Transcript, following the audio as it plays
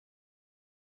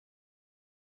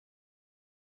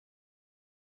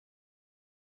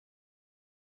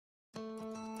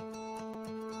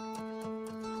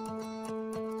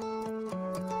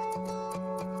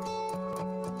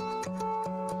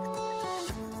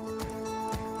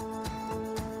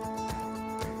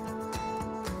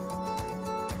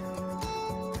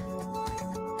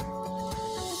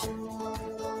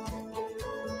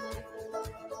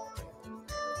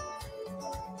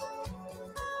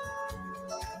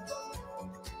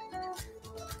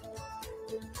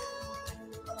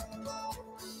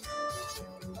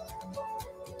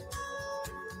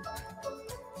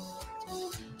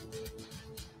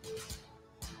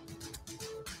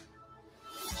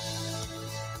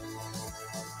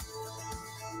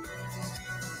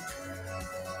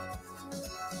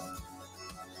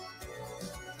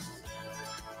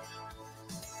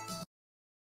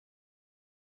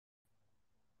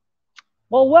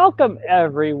Well, welcome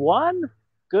everyone.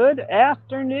 Good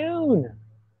afternoon.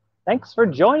 Thanks for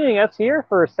joining us here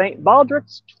for St.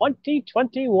 Baldrick's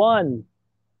 2021.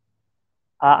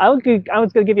 I was going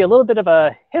to give you a little bit of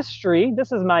a history.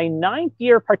 This is my 9th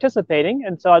year participating,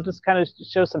 and so I'll just kind of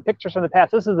show some pictures from the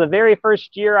past. This is the very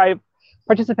first year I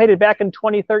participated back in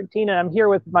 2013, and I'm here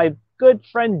with my good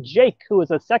friend Jake, who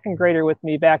was a second grader with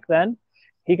me back then.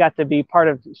 He got to be part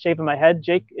of shaving my head.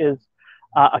 Jake is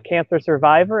a cancer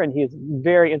survivor, and he is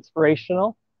very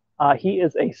inspirational. He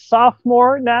is a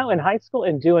sophomore now in high school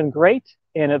and doing great,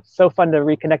 and it's so fun to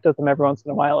reconnect with him every once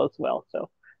in a while as well. So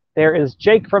there is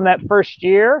Jake from that first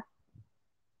year.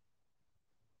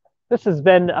 This has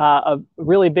been a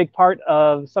really big part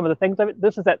of some of the things of it.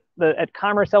 This is at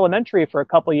Commerce Elementary for a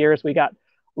couple of years. We got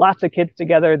lots of kids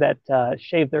together that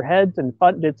shaved their heads and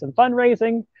did some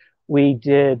fundraising. We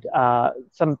did,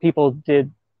 some people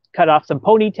did cut off some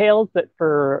ponytails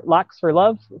for Locks for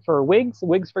Love, for wigs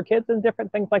for kids and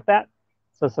different things like that.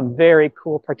 So some very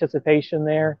cool participation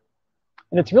there.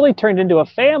 And it's really turned into a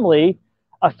family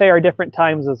affair different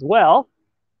times as well.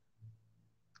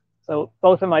 So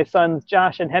both of my sons,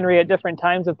 Josh and Henry, at different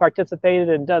times have participated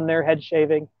and done their head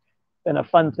shaving. Been a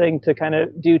fun thing to kind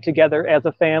of do together as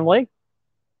a family.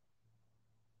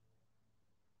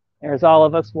 There's all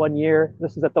of us one year.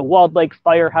 This is at the Walled Lake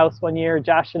Firehouse one year,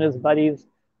 Josh and his buddies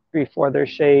before their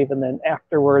shave and then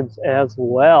afterwards as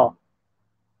well.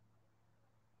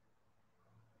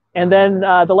 And then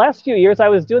the last few years, I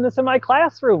was doing this in my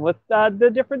classroom with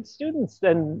the different students,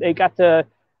 and they got to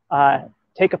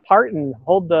take a part and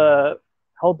hold the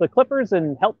clippers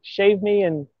and help shave me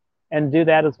and do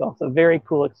that as well. So very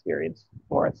cool experience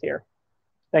for us here.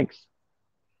 Thanks.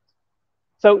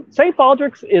 So St.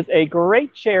 Baldrick's is a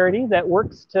great charity that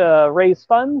works to raise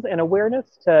funds and awareness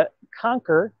to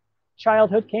conquer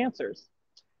childhood cancers.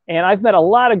 And I've met a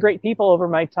lot of great people over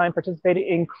my time participating,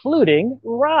 including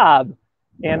Rob.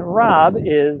 And Rob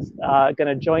is going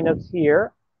to join us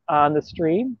here on the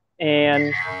stream.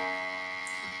 And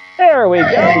there we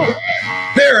go.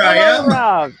 There I am.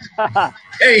 Rob.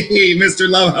 Hey, Mr.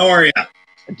 Love, how are you?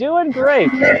 Doing great.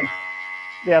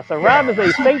 Yeah, so Rob is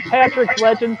a St. Patrick's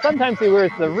legend. Sometimes he wears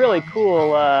the really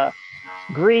cool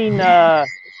green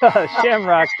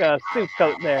shamrock suit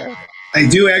coat there. I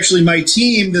do actually. My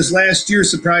team this last year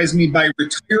surprised me by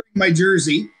retiring my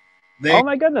jersey. Oh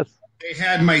my goodness. They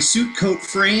had my suit coat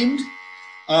framed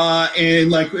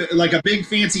and like a big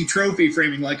fancy trophy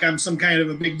framing, like I'm some kind of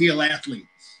a big deal athlete.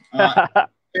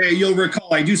 You'll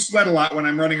recall I do sweat a lot when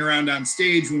I'm running around on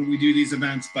stage when we do these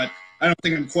events, but I don't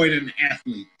think I'm quite an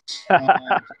athlete.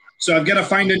 So I've got to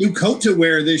find a new coat to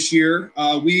wear this year.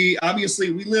 We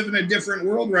live in a different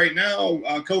world right now.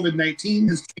 COVID-19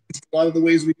 has changed a lot of the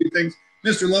ways we do things.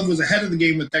 Mr. Love was ahead of the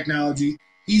game with technology.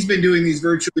 He's been doing these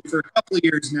virtually for a couple of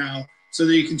years now so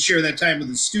that you can share that time with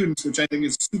the students, which I think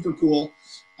is super cool.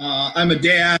 I'm a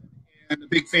dad and a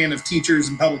big fan of teachers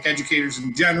and public educators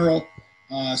in general.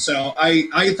 So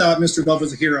I thought Mr. Love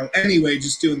was a hero anyway,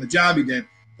 just doing the job he did.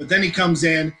 But then he comes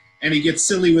in and he gets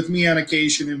silly with me on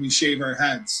occasion and we shave our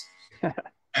heads.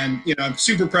 And, you know, I'm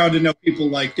super proud to know people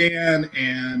like Dan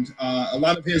and a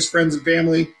lot of his friends and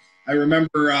family. I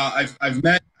remember I've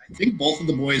met, I think, both of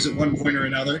the boys at one point or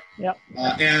another. Yep.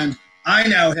 And I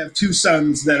now have 2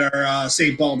 sons that are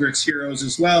St. Baldrick's heroes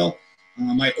as well.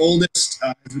 My oldest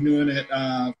has been doing it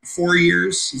 4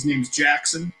 years. His name's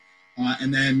Jackson.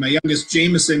 And then my youngest,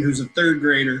 Jameson, who's a 3rd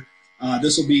grader.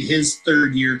 This will be his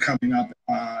 3rd year coming up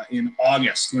in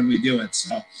August when we do it.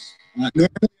 So normally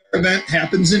our event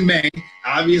happens in May.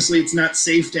 Obviously, it's not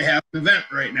safe to have an event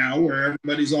right now where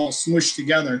everybody's all smushed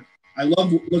together. I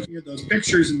love looking at those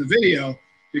pictures in the video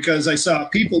because I saw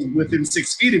people within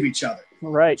 6 feet of each other.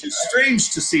 Right. Which is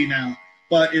strange to see now,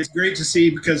 but it's great to see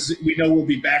because we know we'll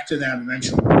be back to that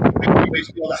eventually. I can't wait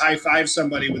to be able to high-five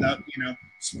somebody without, you know,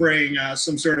 spraying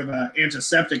some sort of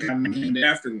antiseptic on my hand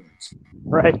afterwards.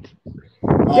 Right.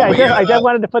 Yeah, I just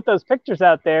wanted to put those pictures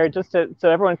out there just so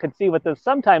everyone could see what this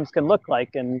sometimes can look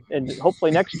like. And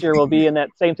hopefully next year we'll be in that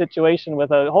same situation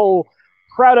with a whole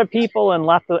crowd of people and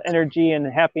lots of energy and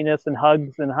happiness and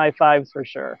hugs and high fives for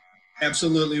sure.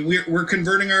 Absolutely. We're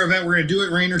converting our event. We're going to do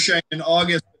it rain or shine in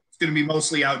August. It's going to be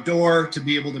mostly outdoor to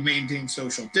be able to maintain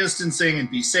social distancing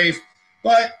and be safe.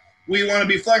 But we want to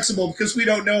be flexible because we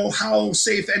don't know how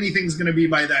safe anything's going to be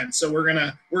by then. So we're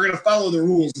gonna follow the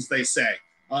rules, as they say.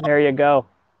 There you go.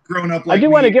 Grown up like I do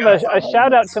want to give a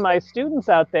shout out to my students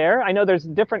out there. I know there's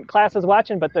different classes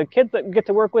watching, but the kids that get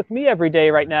to work with me every day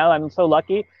right now, I'm so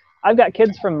lucky. I've got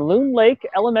kids from Loon Lake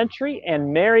Elementary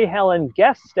and Mary Helen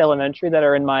Guest Elementary that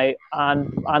are in my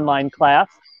online class.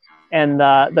 And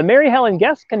the Mary Helen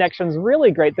Guest connection is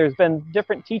really great. There's been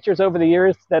different teachers over the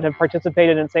years that have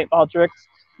participated in St. Baldrick's.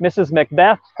 Mrs.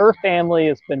 Macbeth, her family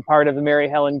has been part of the Mary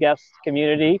Helen Guest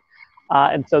community.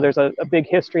 And so there's a big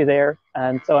history there.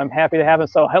 And so I'm happy to have them.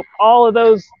 So I hope all of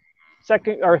those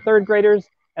second or third graders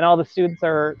and all the students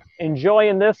are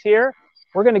enjoying this here.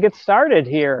 We're going to get started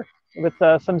here with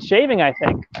some shaving, I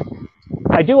think.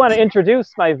 I do want to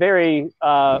introduce my very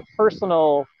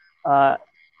personal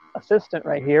assistant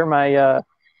right here, my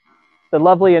the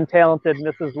lovely and talented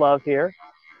Mrs. Love here.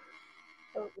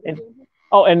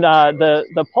 And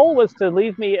the poll was to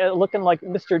leave me looking like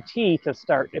Mr. T to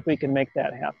start, if we can make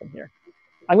that happen here.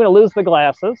 I'm going to lose the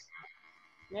glasses,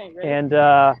 and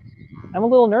I'm a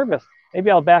little nervous.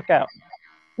 Maybe I'll back out.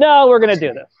 No, we're going to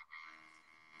do this.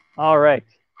 All right.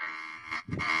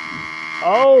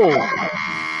 Oh,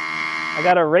 I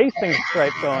got a racing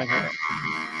stripe going here.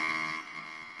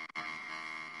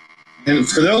 And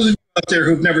for those of you out there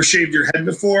who've never shaved your head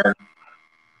before,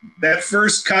 that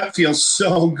first cut feels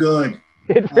so good.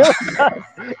 It really does.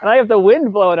 And I have the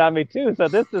wind blowing on me too, so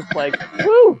this is like,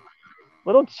 woo,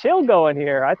 little chill going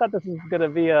here. I thought this was going to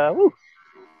be a, woo,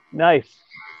 nice.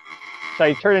 Should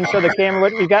I turn and show the camera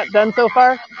what we got done so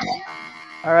far?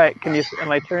 All right,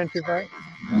 am I turning too far?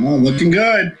 Oh, looking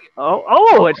good.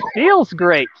 Oh, it feels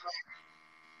great.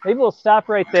 Maybe we'll stop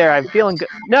right there. I'm feeling good.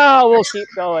 No, we'll keep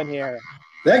going here.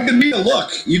 That could be a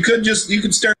look. You could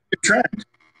start a trend.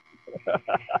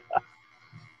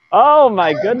 Oh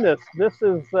my goodness, this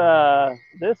is the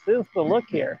look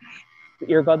here. Is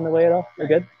the earbud in the way at all? We're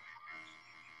good.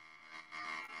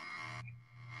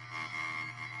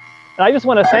 And I just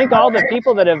want to thank all the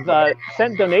people that have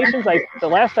sent donations. The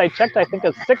last I checked, I think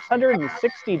it's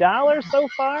 $660 so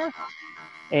far.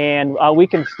 And we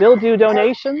can still do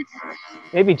donations.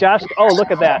 Maybe Josh, oh, look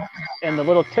at that. And the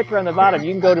little ticker on the bottom,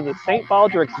 you can go to the St.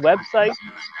 Baldrick's website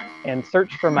and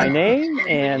search for my name.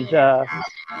 And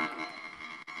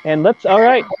let's, all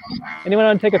right. Anyone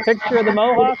want to take a picture of the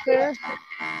mohawk there?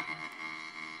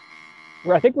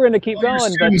 I think we're going to keep going.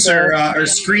 Students are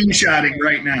screenshotting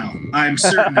right now. I'm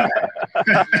certain of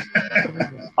it.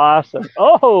 Awesome.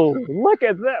 Oh, look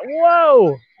at that.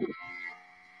 Whoa.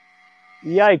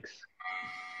 Yikes.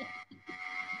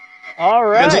 All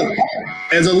right.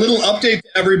 As a little update to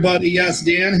everybody, yes,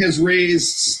 Dan has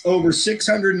raised over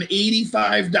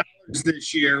 $685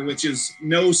 this year, which is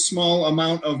no small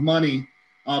amount of money.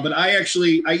 But I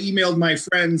emailed my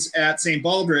friends at St.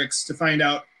 Baldrick's to find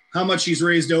out how much he's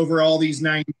raised over all these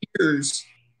 9 years.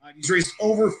 He's raised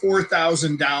over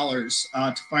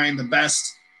 $4,000 to find the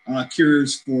best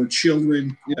cures for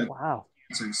children. Oh, wow.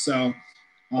 So,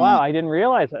 wow, I didn't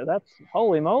realize that. That's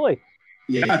holy moly.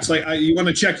 Yeah, it's like you want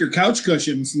to check your couch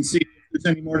cushions and see if there's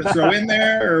any more to throw in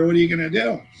there, or what are you going to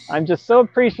do? I'm just so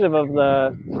appreciative of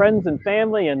the friends and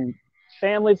family and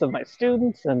families of my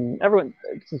students and everyone.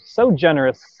 It's so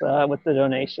generous with the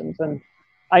donations. And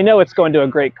I know it's going to a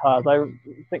great cause. I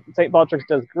think St. Baldrick's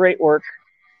does great work,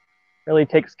 really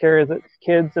takes care of the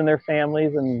kids and their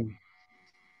families and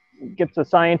gets the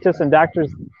scientists and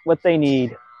doctors what they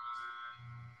need.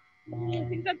 I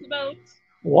think that's about.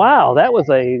 Wow, that was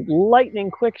a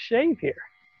lightning quick shave here.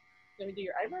 Can we do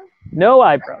your eyebrows? No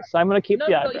eyebrows. So I'm going to keep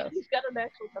the eyebrows. No, you've got an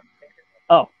actual cup of finger.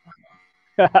 Oh.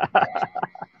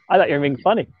 I thought you were being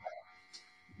funny.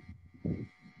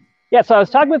 Yeah, so I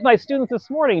was talking with my students this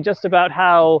morning just about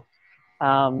how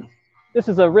this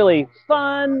is a really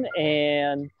fun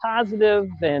and positive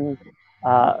and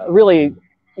really,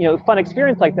 fun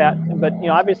experience like that. But,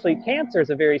 obviously cancer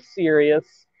is a very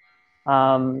serious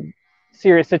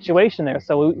situation there.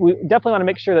 So we definitely want to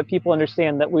make sure that people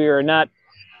understand that we are not,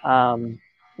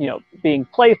 being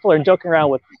playful or joking around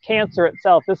with cancer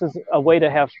itself. This is a way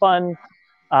to have fun,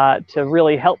 to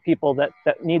really help people that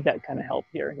need that kind of help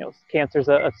here. Cancer is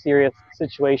a serious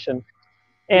situation.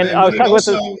 And I was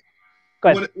talking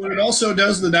with what it also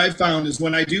does that I found is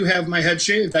when I do have my head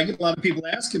shaved, I get a lot of people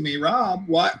asking me, Rob,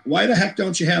 why the heck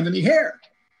don't you have any hair?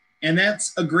 And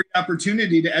that's a great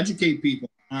opportunity to educate people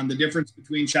on the difference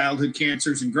between childhood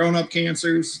cancers and grown-up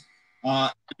cancers,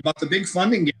 about the big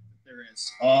funding gap that there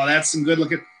is. Oh, that's some good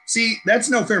looking. See, that's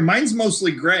no fair. Mine's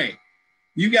mostly gray.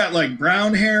 You got like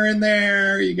brown hair in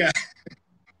there. You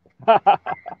got.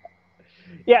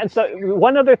 Yeah, and so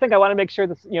one other thing I want to make sure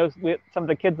that some of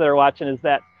the kids that are watching is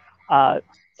that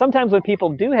sometimes when people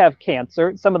do have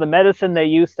cancer, some of the medicine they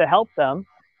use to help them,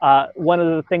 one of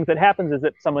the things that happens is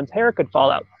that someone's hair could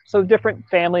fall out. So different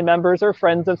family members or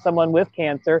friends of someone with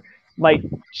cancer might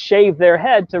shave their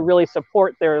head to really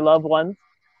support their loved ones.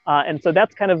 And so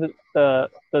that's kind of the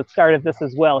start of this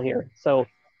as well here. So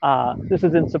This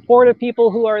is in support of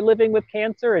people who are living with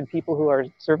cancer and people who are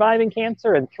surviving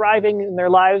cancer and thriving in their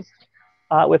lives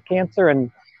with cancer,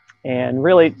 and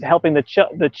really helping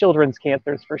the children's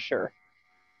cancers for sure.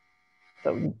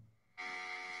 So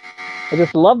I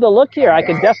just love the look here. I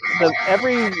can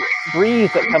every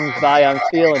breeze that comes by, I'm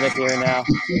feeling it here now.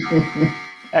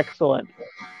 Excellent.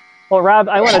 Well, Rob,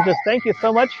 I want to just thank you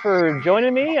so much for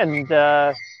joining me and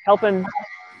helping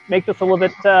make this a little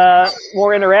bit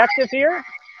more interactive here.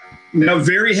 No,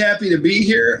 very happy to be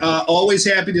here. Always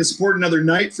happy to support another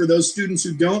night. For those students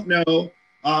who don't know,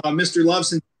 Mr. Love,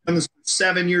 since he's done this for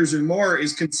 7 years or more,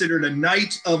 is considered a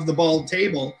knight of the bald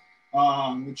table,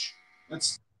 which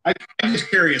I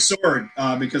just carry a sword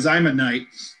because I'm a knight.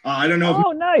 I don't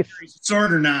know if nice. a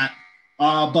sword or not,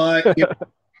 but you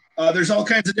know, there's all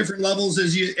kinds of different levels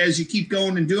as you keep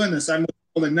going and doing this. I'm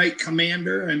the knight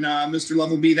commander, and Mr.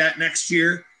 Love will be that next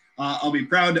year. I'll be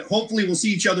proud. Hopefully, we'll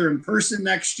see each other in person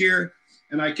next year,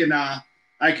 and I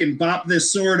can bop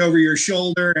this sword over your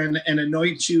shoulder and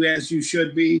anoint you as you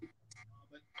should be.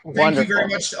 Thank you very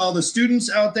much to all the students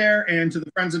out there and to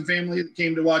the friends and family that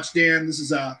came to watch Dan. This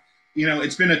is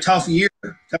it's been a tough year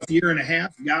and a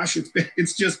half. Gosh,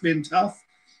 it's just been tough.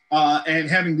 And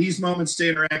having these moments to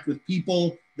interact with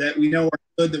people that we know are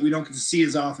good, that we don't get to see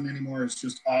as often anymore, is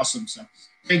just awesome. So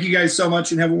thank you guys so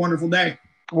much, and have a wonderful day.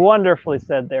 Wonderfully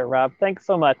said there, Rob. Thanks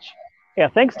so much. Yeah,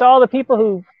 thanks to all the people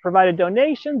who provided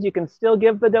donations. You can still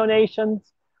give the donations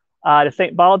to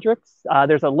St. Baldrick's.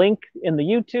 There's a link in the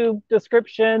YouTube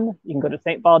description. You can go to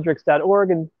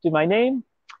stbaldricks.org and do my name.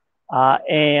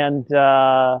 And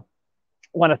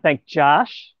want to thank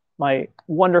Josh, my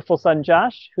wonderful son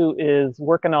Josh, who is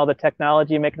working all the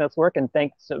technology, making us work. And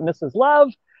thanks to Mrs.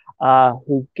 Love,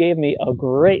 who gave me a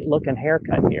great looking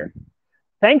haircut here.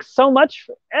 Thanks so much,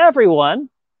 everyone.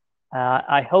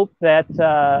 I hope that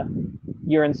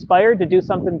you're inspired to do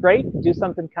something great, do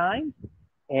something kind.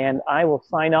 And I will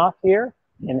sign off here,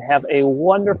 and have a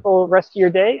wonderful rest of your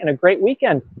day and a great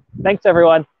weekend. Thanks,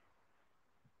 everyone.